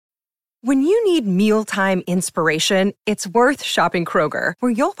When you need mealtime inspiration, it's worth shopping Kroger,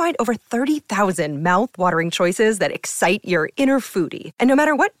 where you'll find over 30,000 mouth-watering choices that excite your inner foodie. And no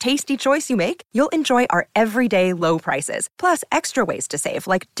matter what tasty choice you make, you'll enjoy our everyday low prices, plus extra ways to save,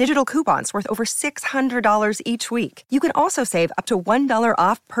 like digital coupons worth over $600 each week. You can also save up to $1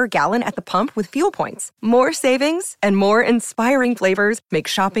 off per gallon at the pump with fuel points. More savings and more inspiring flavors make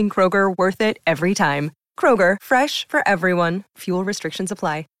shopping Kroger worth it every time. Kroger, fresh for everyone. Fuel restrictions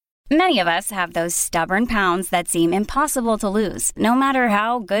apply. Many of us have those stubborn pounds that seem impossible to lose, no matter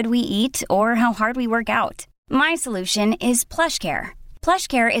how good we eat or how hard we work out. My solution is PlushCare.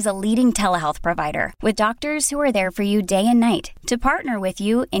 PlushCare is a leading telehealth provider with doctors who are there for you day and night to partner with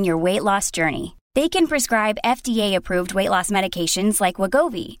you in your weight loss journey. They can prescribe FDA-approved weight loss medications like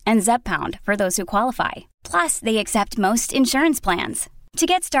Wegovy and Zepbound for those who qualify. Plus, they accept most insurance plans. To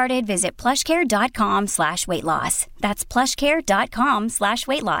get started, visit plushcare.com/weightloss. That's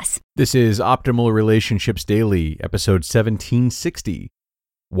plushcare.com/weightloss. This is Optimal Relationships Daily, episode 1760,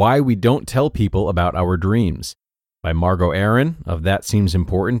 Why We Don't Tell People About Our Dreams, by Margo of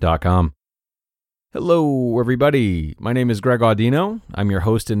ThatSeemsImportant.com. Hello, everybody. My name is Greg Audino. I'm your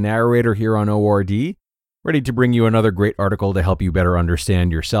host and narrator here on ORD, ready to bring you another great article to help you better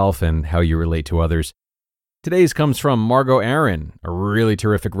understand yourself and how you relate to others. Today's comes from Margo, a really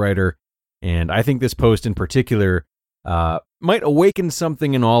terrific writer, and I think this post in particular might awaken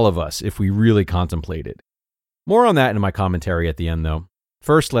something in all of us if we really contemplate it. More on that in my commentary at the end, though.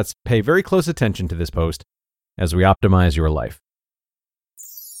 First, let's pay very close attention to this post as we optimize your life.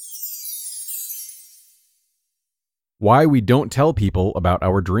 Why We Don't Tell People About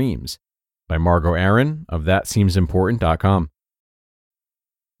Our Dreams, by Margo of ThatSeemsImportant.com.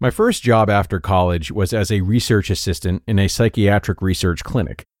 My first job after college was as a research assistant in a psychiatric research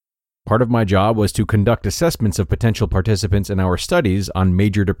clinic. Part of my job was to conduct assessments of potential participants in our studies on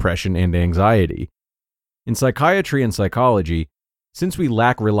major depression and anxiety. In psychiatry and psychology, since we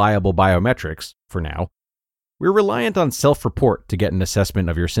lack reliable biometrics, for now, we're reliant on self-report to get an assessment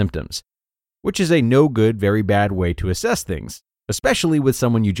of your symptoms, which is a no-good, very bad way to assess things, especially with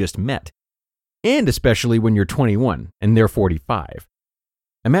someone you just met, and especially when you're 21 and they're 45.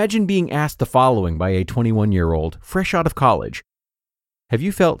 Imagine being asked the following by a 21-year-old fresh out of college. Have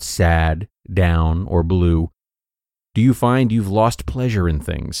you felt sad, down, or blue? Do you find you've lost pleasure in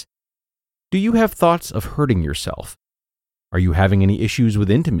things? Do you have thoughts of hurting yourself? Are you having any issues with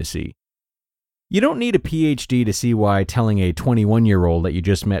intimacy? You don't need a PhD to see why telling a 21-year-old that you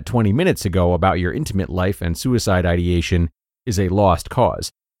just met 20 minutes ago about your intimate life and suicide ideation is a lost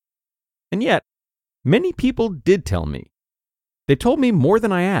cause. And yet, many people did tell me. They told me more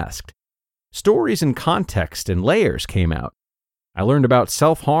than I asked. Stories and context and layers came out. I learned about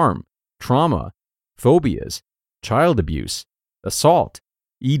self-harm, trauma, phobias, child abuse, assault,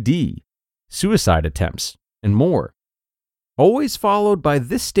 ED, suicide attempts, and more. Always followed by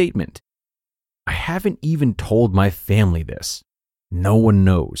this statement: I haven't even told my family this. No one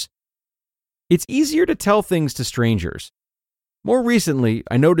knows. It's easier to tell things to strangers. More recently,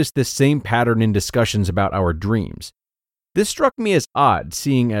 I noticed this same pattern in discussions about our dreams. This struck me as odd,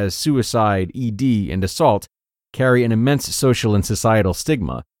 seeing as suicide, ED, and assault carry an immense social and societal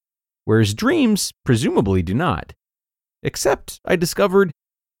stigma, whereas dreams presumably do not. Except, I discovered,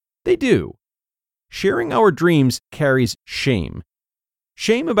 they do. Sharing our dreams carries shame.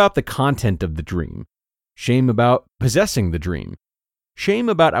 Shame about the content of the dream. Shame about possessing the dream. Shame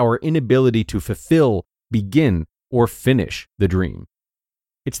about our inability to fulfill, begin, or finish the dream.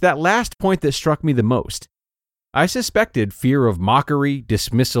 It's that last point that struck me the most. I suspected fear of mockery,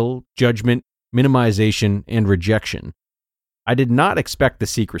 dismissal, judgment, minimization, and rejection. I did not expect the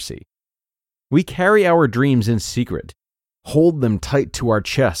secrecy. We carry our dreams in secret, hold them tight to our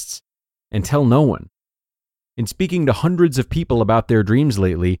chests, and tell no one. In speaking to hundreds of people about their dreams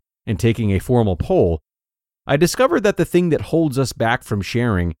lately and taking a formal poll, I discovered that the thing that holds us back from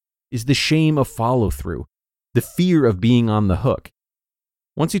sharing is the shame of follow-through, the fear of being on the hook.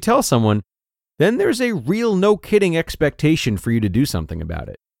 Once you tell someone, then there's a real no-kidding expectation for you to do something about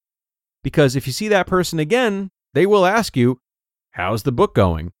it. Because if you see that person again, they will ask you, how's the book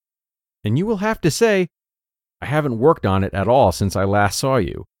going? And you will have to say, I haven't worked on it at all since I last saw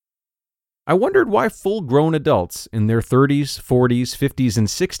you. I wondered why full-grown adults in their 30s, 40s, 50s, and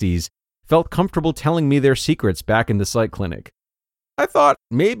 60s felt comfortable telling me their secrets back in the psych clinic. I thought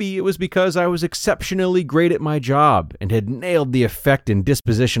maybe it was because I was exceptionally great at my job and had nailed the effect and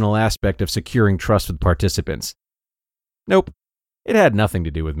dispositional aspect of securing trust with participants. Nope, it had nothing to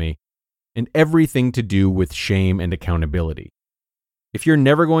do with me, and everything to do with shame and accountability. If you're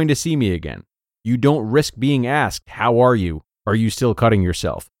never going to see me again, you don't risk being asked, how are you? Are you still cutting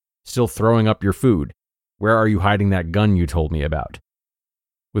yourself? still throwing up your food? Where are you hiding that gun you told me about?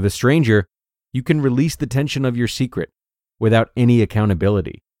 With a stranger, you can release the tension of your secret without any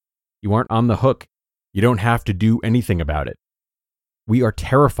accountability. You aren't on the hook. You don't have to do anything about it. We are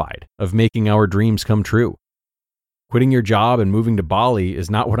terrified of making our dreams come true. Quitting your job and moving to Bali is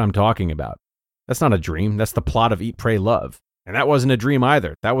not what I'm talking about. That's not a dream. That's the plot of Eat, Pray, Love. And that wasn't a dream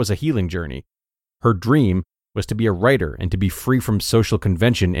either. That was a healing journey. Her dream was to be a writer and to be free from social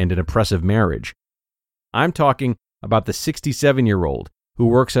convention and an oppressive marriage. I'm talking about the 67-year-old who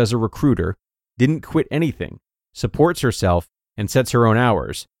works as a recruiter, didn't quit anything, supports herself, and sets her own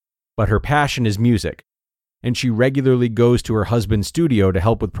hours. But her passion is music, and she regularly goes to her husband's studio to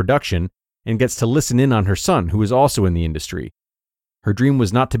help with production and gets to listen in on her son, who is also in the industry. Her dream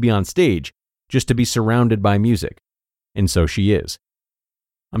was not to be on stage, just to be surrounded by music. And so she is.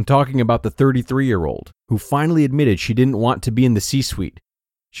 I'm talking about the 33-year-old who finally admitted she didn't want to be in the C-suite.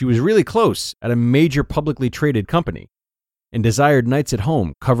 She was really close at a major publicly traded company and desired nights at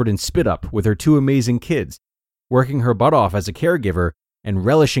home covered in spit up with her two amazing kids, working her butt off as a caregiver and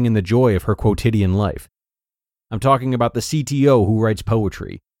relishing in the joy of her quotidian life. I'm talking about the CTO who writes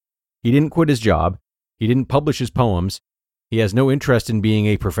poetry. He didn't quit his job. He didn't publish his poems. He has no interest in being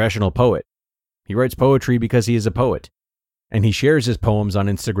a professional poet. He writes poetry because he is a poet, and he shares his poems on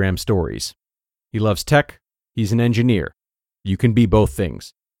Instagram stories. He loves tech. He's an engineer. You can be both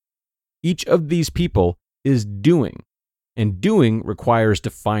things. Each of these people is doing, and doing requires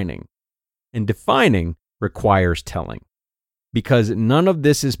defining, and defining requires telling, because none of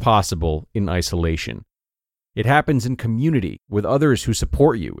this is possible in isolation. It happens in community with others who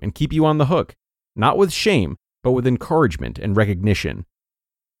support you and keep you on the hook, not with shame, but with encouragement and recognition.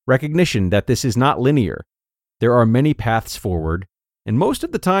 Recognition that this is not linear. There are many paths forward, and most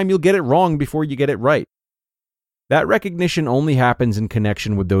of the time you'll get it wrong before you get it right. That recognition only happens in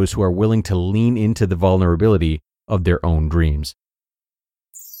connection with those who are willing to lean into the vulnerability of their own dreams.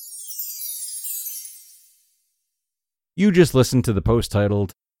 You just listened to the post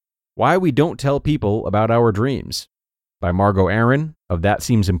titled, Why We Don't Tell People About Our Dreams by Margo Aaron of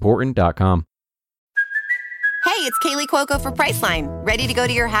ThatSeemsImportant.com. Hey, it's Kaylee Cuoco for Priceline. Ready to go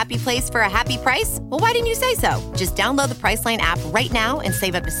to your happy place for a happy price? Well, why didn't you say so? Just download the Priceline app right now and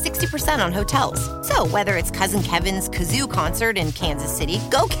save up to 60% on hotels. So whether it's Cousin Kevin's Kazoo Concert in Kansas City,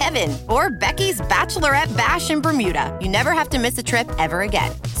 go Kevin, or Becky's Bachelorette Bash in Bermuda, you never have to miss a trip ever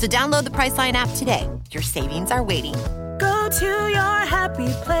again. So download the Priceline app today. Your savings are waiting. Go to your happy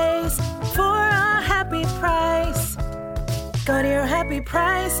place for a happy price. Go to your happy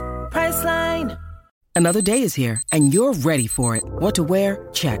price, Priceline. Another day is here, and you're ready for it. What to wear?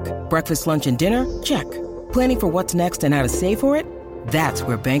 Check. Breakfast, lunch, and dinner? Check. Planning for what's next and how to save for it? That's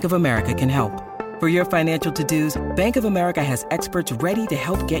where Bank of America can help. For your financial to-dos, Bank of America has experts ready to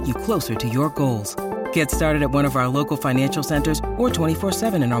help get you closer to your goals. Get started at one of our local financial centers or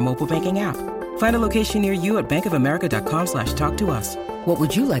 24/7 in our mobile banking app. Find a location near you at bankofamerica.com/talktous. What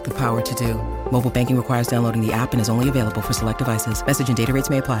would you like the power to do? Mobile banking requires downloading the app and is only available for select devices. Message and data rates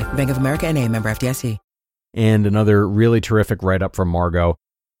may apply. Bank of America N.A., member FDIC. And another really terrific write-up from Margo.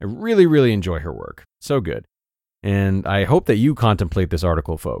 I really, really enjoy her work. So good. And I hope that you contemplate this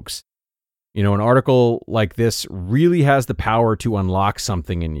article, folks. You know, an article like this really has the power to unlock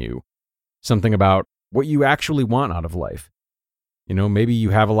something in you. Something about what you actually want out of life. You know, maybe you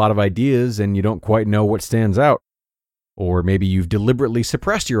have a lot of ideas and you don't quite know what stands out. Or maybe you've deliberately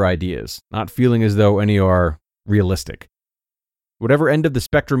suppressed your ideas, not feeling as though any are realistic. Whatever end of the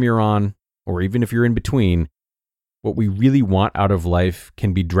spectrum you're on, or even if you're in between, what we really want out of life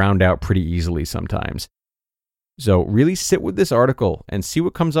can be drowned out pretty easily sometimes. So really sit with this article and see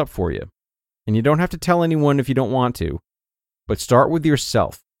what comes up for you. And you don't have to tell anyone if you don't want to, but start with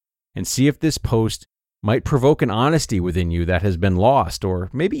yourself and see if this post might provoke an honesty within you that has been lost or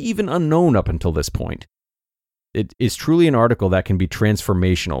maybe even unknown up until this point. It is truly an article that can be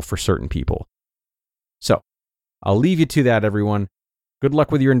transformational for certain people. So, I'll leave you to that, everyone. Good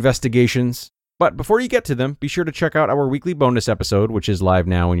luck with your investigations. But before you get to them, be sure to check out our weekly bonus episode, which is live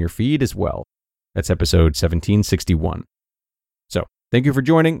now in your feed as well. That's episode 1761. So, thank you for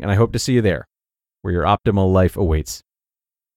joining, and I hope to see you there, where your optimal life awaits.